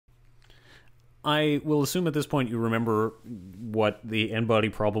I will assume at this point you remember what the n-body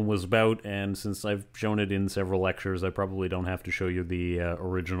problem was about, and since I've shown it in several lectures, I probably don't have to show you the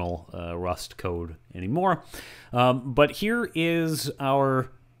original Rust code anymore. But here is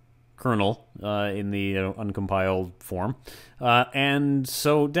our kernel in the uncompiled form. And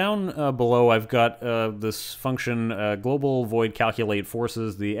so down below I've got this function global void calculate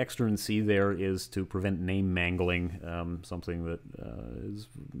forces. The extern C there is to prevent name mangling, something that is,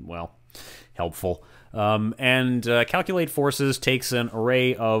 well, helpful. And calculate forces takes an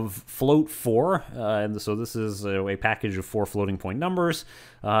array of float 4, and so this is a package of 4 floating point numbers,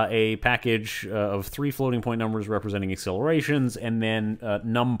 a package of 3 floating point numbers representing accelerations, and then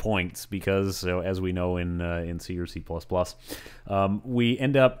num points, because as we know in C or C++, we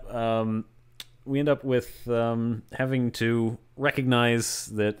end up with having to recognize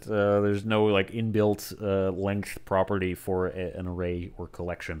that there's no like inbuilt length property for an array or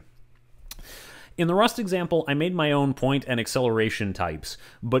collection. In the Rust example, I made my own point and acceleration types,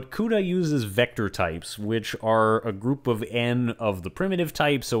 but CUDA uses vector types, which are a group of n of the primitive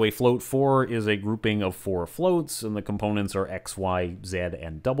type. So a float 4 is a grouping of 4 floats, and the components are x, y, z,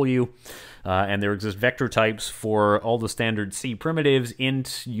 and w. And there exist vector types for all the standard C primitives,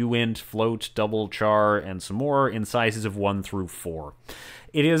 int, uint, float, double, char, and some more in sizes of 1 through 4.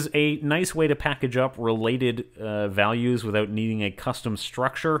 It is a nice way to package up related values without needing a custom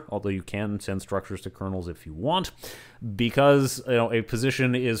structure, although you can send structures to kernels if you want. Because a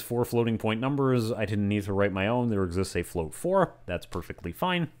position is 4 floating point numbers, I didn't need to write my own. There exists a float 4. That's perfectly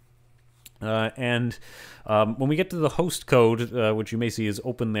fine. And when we get to the host code, which you may see is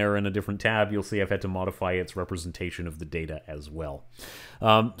open there in a different tab, you'll see I've had to modify its representation of the data as well.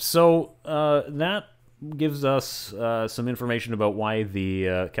 So that gives us some information about why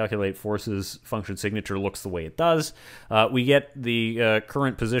the calculate forces function signature looks the way it does. We get the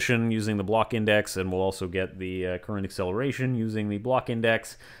current position using the block index, and we'll also get the current acceleration using the block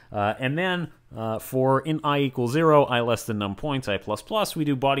index. And then for in I equals 0, I less than num points, I plus plus, we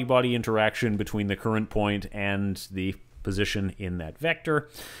do body-body interaction between the current point and the position in that vector.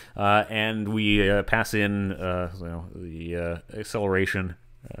 And we pass in the acceleration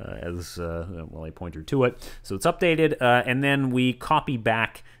as well, a pointer to it, so it's updated, and then we copy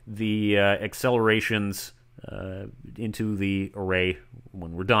back the accelerations into the array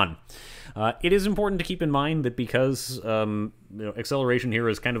when we're done. It is important to keep in mind that because acceleration here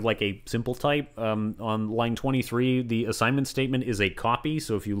is kind of like a simple type, on line 23 the assignment statement is a copy,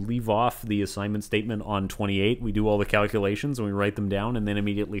 so if you leave off the assignment statement on 28, we do all the calculations and we write them down and then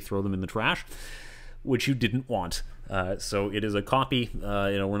immediately throw them in the trash, which you didn't want. So it is a copy.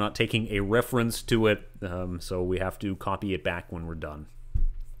 We're not taking a reference to it, so we have to copy it back when we're done.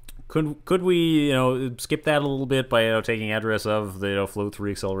 Could we skip that a little bit by taking address of the float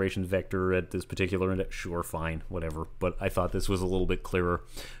 3 acceleration vector at this particular index? Sure, fine, whatever. But I thought this was a little bit clearer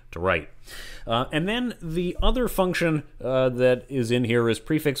to write. And then the other function that is in here is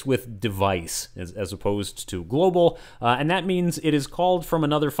prefixed with device as opposed to global, and that means it is called from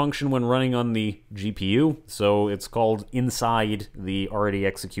another function when running on the GPU, so it's called inside the already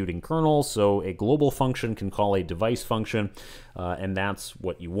executing kernel, so a global function can call a device function, and that's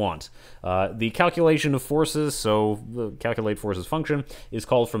what you want. The calculation of forces, so the calculate forces function, is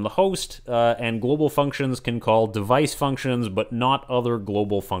called from the host, and global functions can call device functions, but not other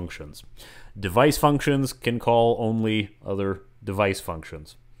global functions. Device functions can call only other device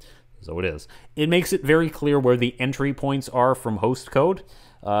functions. So it is. It makes it very clear where the entry points are from host code.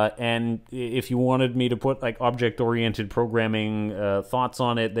 And if you wanted me to put like object-oriented programming thoughts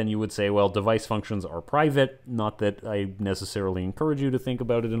on it, then you would say, well, device functions are private. Not that I necessarily encourage you to think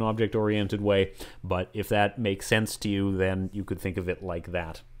about it in an object-oriented way, but if that makes sense to you, then you could think of it like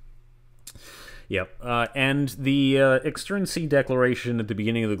that. Yep, and the extern C declaration at the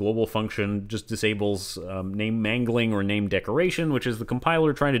beginning of the global function just disables name mangling or name decoration, which is the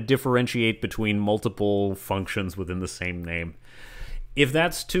compiler trying to differentiate between multiple functions within the same name. If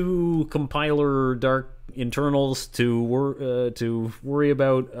that's too compiler dark internals to worry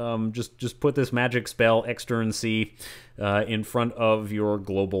about, just put this magic spell extern C in front of your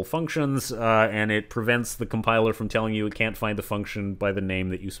global functions, and it prevents the compiler from telling you it can't find the function by the name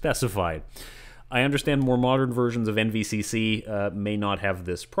that you specified. I understand more modern versions of NVCC may not have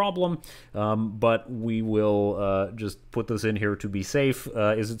this problem, but we will just put this in here to be safe.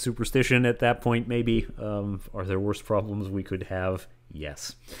 Is it superstition at that point? Maybe. Are there worse problems we could have?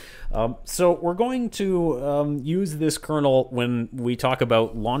 Yes. So we're going to use this kernel when we talk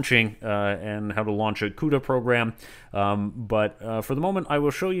about launching and how to launch a CUDA program. But for the moment, I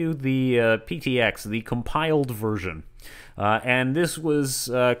will show you the PTX, the compiled version. And this was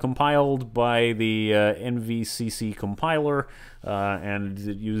compiled by the NVCC compiler, and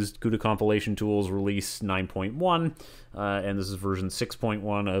it used CUDA compilation tools release 9.1, and this is version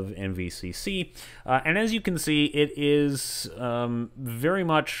 6.1 of NVCC. And as you can see, it is very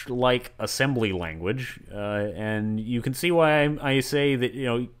much like assembly language, and you can see why I say that, you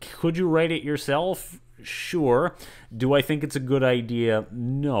know, could you write it yourself? Sure. Do I think it's a good idea?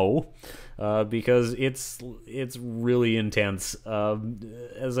 No. Because it's really intense.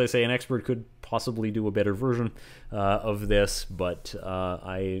 As I say, an expert could possibly do a better version of this, but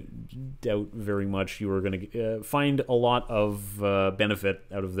I doubt very much you are going to find a lot of benefit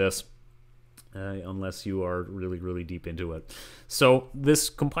out of this. Unless you are really, really deep into it. So this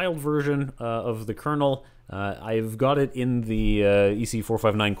compiled version of the kernel, I've got it in the ECE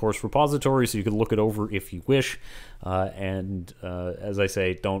 459 course repository, so you can look it over if you wish. And as I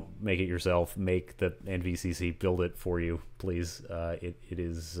say, don't make it yourself. Make the NVCC build it for you, please. It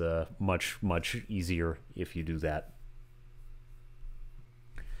is much, much easier if you do that.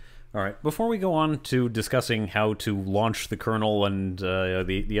 All right, before we go on to discussing how to launch the kernel and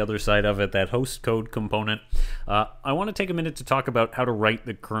the other side of it, that host code component, I want to take a minute to talk about how to write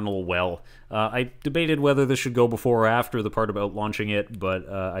the kernel well. I debated whether this should go before or after the part about launching it, but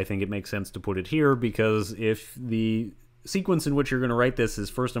I think it makes sense to put it here, because if the sequence in which you're going to write this is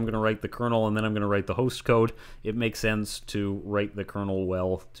first I'm going to write the kernel and then I'm going to write the host code, it makes sense to write the kernel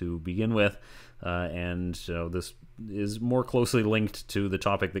well to begin with. And this is more closely linked to the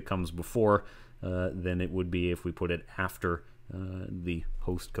topic that comes before than it would be if we put it after the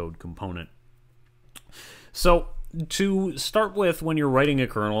host code component. So to start with, when you're writing a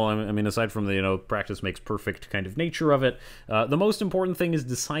kernel, I mean, aside from the practice makes perfect kind of nature of it, the most important thing is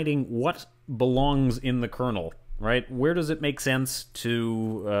deciding what belongs in the kernel, right? Where does it make sense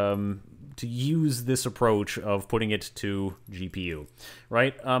to use this approach of putting it to GPU,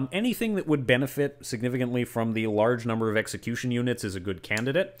 right? Anything that would benefit significantly from the large number of execution units is a good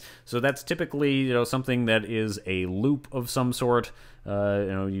candidate. So that's typically something that is a loop of some sort.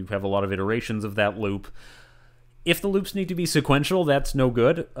 You have a lot of iterations of that loop. If the loops need to be sequential, that's no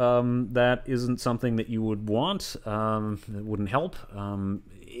good. That isn't something that you would want. That wouldn't help.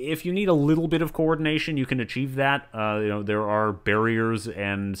 If you need a little bit of coordination, you can achieve that. There are barriers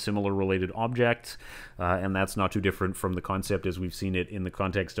and similar related objects, and that's not too different from the concept as we've seen it in the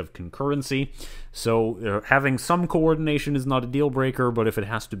context of concurrency. So having some coordination is not a deal breaker, but if it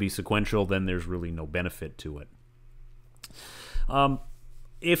has to be sequential, then there's really no benefit to it.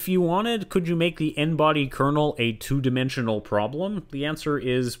 If you wanted, could you make the n-body kernel a two-dimensional problem? The answer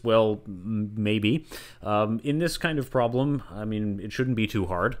is, well, maybe. In this kind of problem, I mean, it shouldn't be too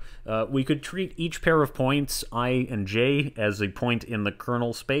hard. We could treat each pair of points, I and j, as a point in the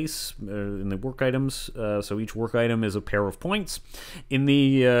kernel space, in the work items. So each work item is a pair of points. In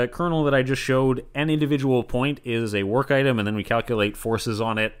the kernel that I just showed, an individual point is a work item, and then we calculate forces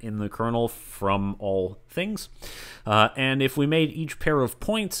on it in the kernel from all things. And if we made each pair of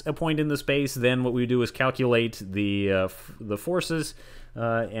points a point in the space, then what we do is calculate the forces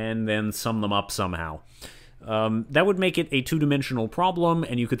and then sum them up somehow. That would make it a two-dimensional problem,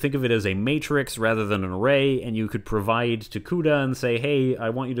 and you could think of it as a matrix rather than an array, and you could provide to CUDA and say, hey, I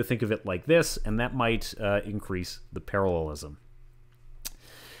want you to think of it like this, and that might increase the parallelism.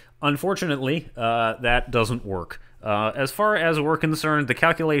 Unfortunately, that doesn't work. As far as we're concerned, the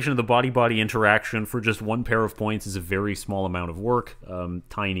calculation of the body-body interaction for just one pair of points is a very small amount of work,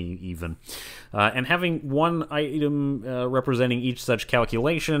 tiny even. And having one item representing each such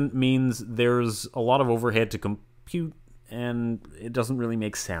calculation means there's a lot of overhead to compute, and it doesn't really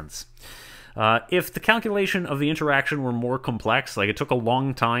make sense. If the calculation of the interaction were more complex, like it took a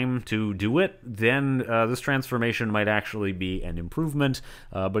long time to do it, then this transformation might actually be an improvement,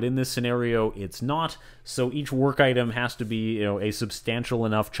 but in this scenario it's not, so each work item has to be a substantial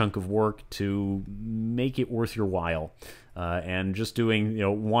enough chunk of work to make it worth your while. And just doing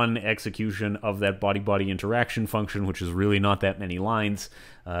one execution of that body-body interaction function, which is really not that many lines,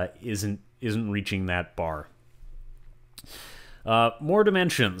 isn't reaching that bar. More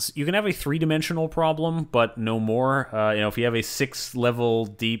dimensions. You can have a three-dimensional problem, but no more. If you have a 6-level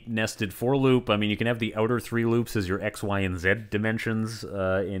deep nested for loop, I mean, you can have the outer 3 loops as your x, y, and z dimensions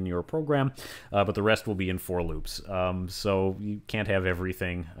in your program, but the rest will be in for loops. So you can't have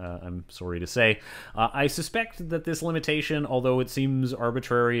everything, I'm sorry to say. I suspect that this limitation, although it seems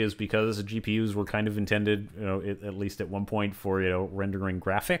arbitrary, is because GPUs were kind of intended, at least at one point, for rendering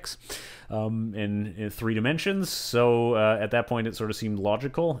graphics in 3 dimensions. So at that point it sort of seemed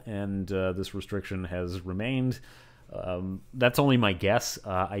logical, and this restriction has remained. That's only my guess.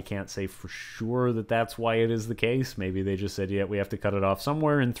 I can't say for sure that that's why it is the case. Maybe they just said, yeah, we have to cut it off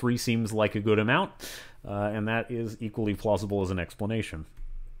somewhere, and 3 seems like a good amount, and that is equally plausible as an explanation.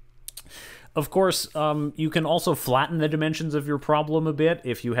 Of course, you can also flatten the dimensions of your problem a bit.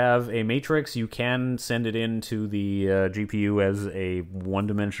 If you have a matrix, you can send it into the GPU as a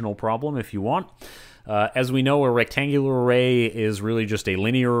one-dimensional problem if you want. As we know, a rectangular array is really just a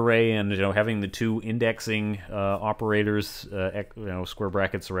linear array, and having the 2 indexing operators, square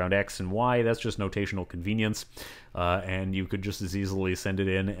brackets around x and y, that's just notational convenience. And you could just as easily send it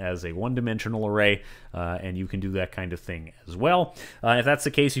in as a one-dimensional array, and you can do that kind of thing as well. If that's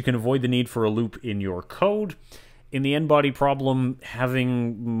the case, you can avoid the need for a loop in your code. In the n-body problem,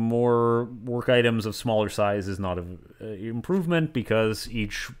 having more work items of smaller size is not an improvement, because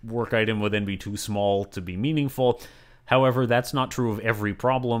each work item would then be too small to be meaningful. However, that's not true of every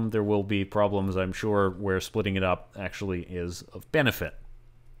problem. There will be problems, I'm sure, where splitting it up actually is of benefit.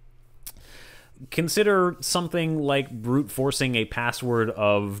 Consider something like brute forcing a password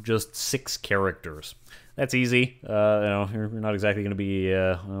of just 6 characters. That's easy. You're not exactly going to be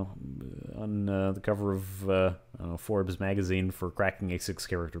on the cover of Forbes magazine for cracking a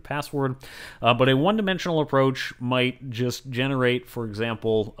 6-character password. But a one-dimensional approach might just generate, for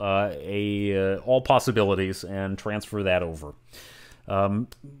example, all possibilities and transfer that over.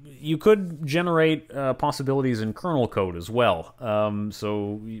 You could generate possibilities in kernel code as well.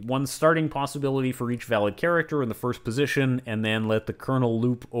 So one starting possibility for each valid character in the first position, and then let the kernel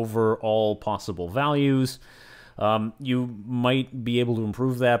loop over all possible values. You might be able to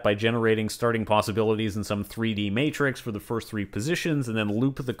improve that by generating starting possibilities in some 3D matrix for the first 3 positions, and then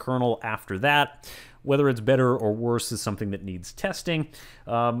loop the kernel after that. Whether it's better or worse is something that needs testing,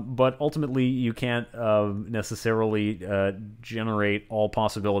 but ultimately you can't necessarily generate all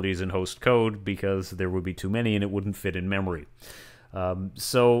possibilities in host code, because there would be too many and it wouldn't fit in memory.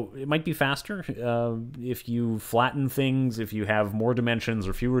 So it might be faster if you flatten things, if you have more dimensions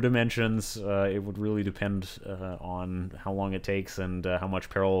or fewer dimensions. It would really depend on how long it takes and how much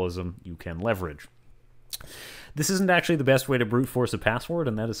parallelism you can leverage. This isn't actually the best way to brute force a password,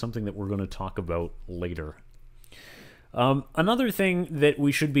 and that is something that we're going to talk about later. Another thing that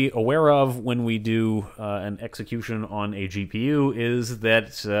we should be aware of when we do an execution on a GPU is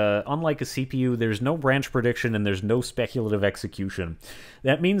that, unlike a CPU, there's no branch prediction and there's no speculative execution.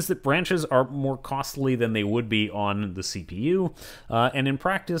 That means that branches are more costly than they would be on the CPU, and in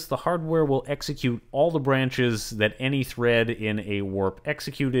practice, the hardware will execute all the branches that any thread in a warp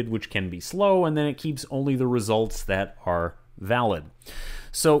executed, which can be slow, and then it keeps only the results that are valid.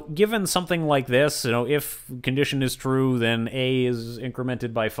 So given something like this, if condition is true, then A is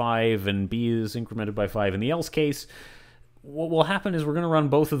incremented by 5 and B is incremented by 5 in the else case, what will happen is we're going to run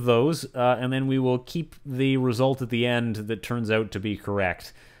both of those, and then we will keep the result at the end that turns out to be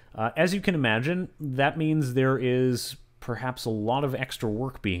correct. As you can imagine, that means there is perhaps a lot of extra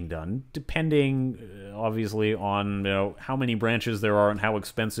work being done, depending, obviously, on how many branches there are and how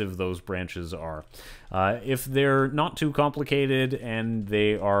expensive those branches are. If they're not too complicated and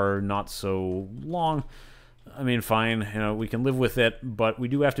they are not so long, I mean, fine, we can live with it, but we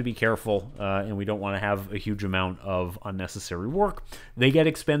do have to be careful, and we don't want to have a huge amount of unnecessary work. They get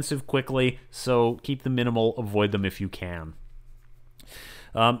expensive quickly, so keep them minimal, avoid them if you can.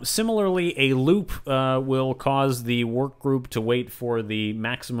 Similarly, a loop will cause the work group to wait for the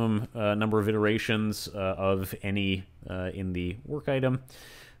maximum number of iterations of any in the work item.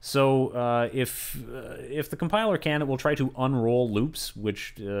 So if the compiler can, it will try to unroll loops,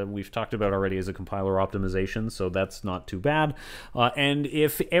 which we've talked about already as a compiler optimization, so that's not too bad. And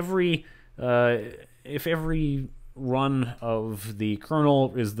if every run of the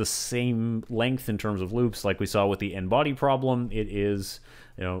kernel is the same length in terms of loops, like we saw with the n-body problem, it is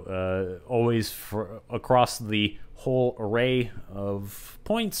always across the whole array of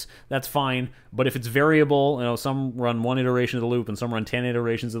points, that's fine. But if it's variable, some run 1 iteration of the loop and some run 10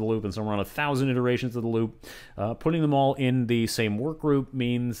 iterations of the loop and some run 1,000 iterations of the loop, putting them all in the same work group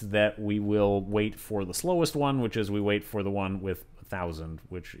means that we will wait for the slowest one, which is we wait for the one with 1,000,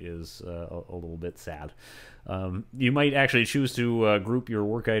 which is a little bit sad. You might actually choose to group your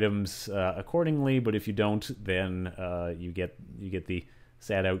work items accordingly, but if you don't, then you get the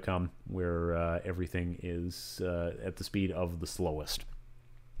sad outcome where everything is at the speed of the slowest.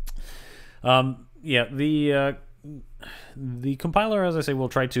 Yeah, the compiler, as I say, will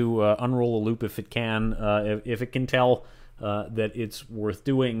try to unroll a loop if it can. If it can tell that it's worth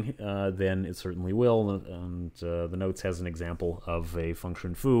doing, then it certainly will. And the notes has an example of a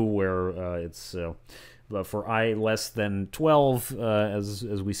function foo where it's for I less than 12, as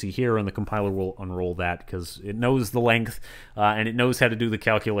we see here, and the compiler will unroll that because it knows the length and it knows how to do the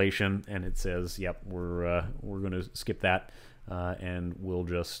calculation, and it says, "Yep, we're going to skip that, and we'll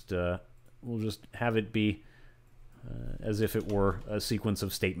just have it be as if it were a sequence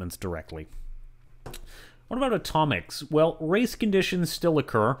of statements directly." What about atomics? Well, race conditions still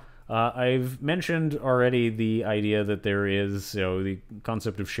occur. I've mentioned already the idea that there is, the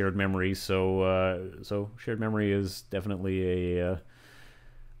concept of shared memory. So shared memory is definitely a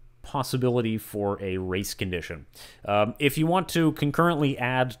possibility for a race condition. If you want to concurrently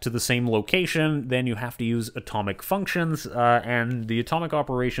add to the same location, then you have to use atomic functions, and the atomic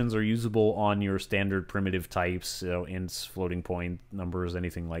operations are usable on your standard primitive types, ints, floating point numbers,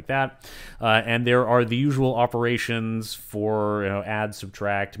 anything like that. And there are the usual operations for add,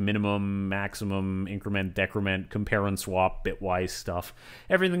 subtract, minimum, maximum, increment, decrement, compare and swap, bitwise stuff.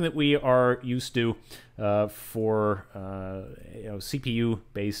 Everything that we are used to for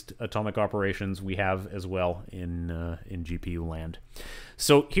CPU-based atomic operations, we have as well in GPU land.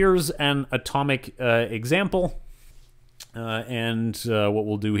 So here's an atomic example, and what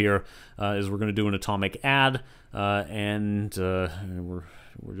we'll do here is we're going to do an atomic add, and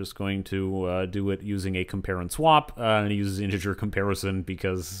we're just going to do it using a compare and swap, and it uses integer comparison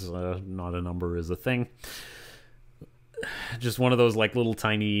because not a number is a thing. Just one of those like little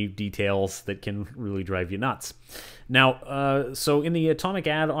tiny details that can really drive you nuts. Now, so in the atomic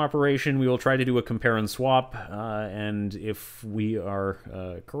add operation, we will try to do a compare and swap, and if we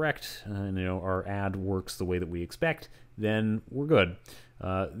are correct, and our add works the way that we expect, then we're good.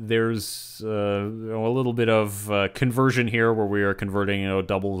 There's a little bit of conversion here where we are converting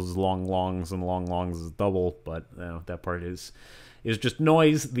doubles as long longs and long longs as double, but that part is just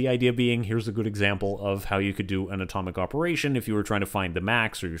noise. The idea being, here's a good example of how you could do an atomic operation. If you were trying to find the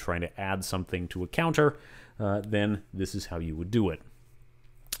max or you're trying to add something to a counter, then this is how you would do it.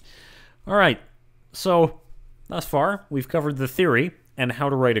 All right, so thus far we've covered the theory and how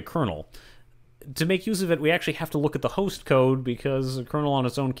to write a kernel. To make use of it, we actually have to look at the host code because a kernel on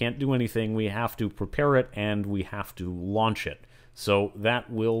its own can't do anything. We have to prepare it and we have to launch it. So that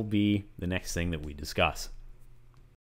will be the next thing that we discuss.